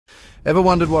Ever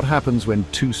wondered what happens when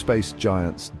two space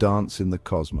giants dance in the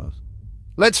cosmos?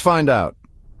 Let's find out.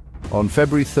 On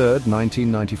February 3rd,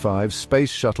 1995,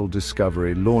 Space Shuttle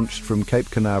Discovery launched from Cape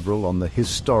Canaveral on the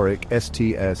historic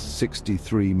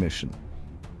STS-63 mission.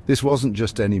 This wasn't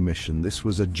just any mission, this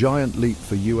was a giant leap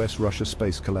for US-Russia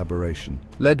space collaboration.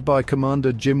 Led by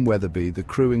Commander Jim Weatherby, the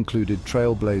crew included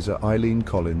trailblazer Eileen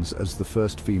Collins as the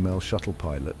first female shuttle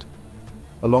pilot.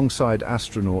 Alongside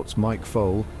astronauts Mike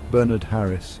Foale, Bernard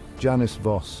Harris, Janice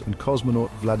Voss, and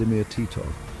cosmonaut Vladimir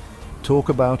Titov. Talk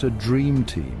about a dream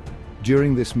team.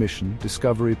 During this mission,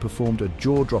 Discovery performed a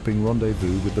jaw-dropping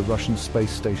rendezvous with the Russian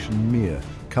space station Mir,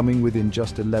 coming within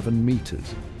just 11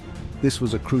 meters. This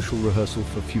was a crucial rehearsal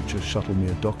for future shuttle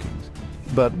Mir dockings.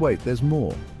 But wait, there's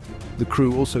more. The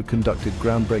crew also conducted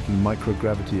groundbreaking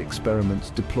microgravity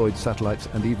experiments, deployed satellites,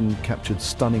 and even captured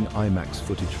stunning IMAX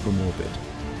footage from orbit.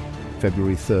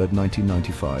 February 3rd,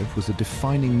 1995 was a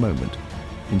defining moment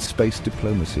in space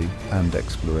diplomacy and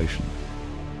exploration.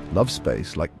 Love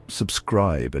space? Like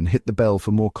subscribe and hit the bell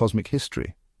for more cosmic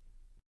history.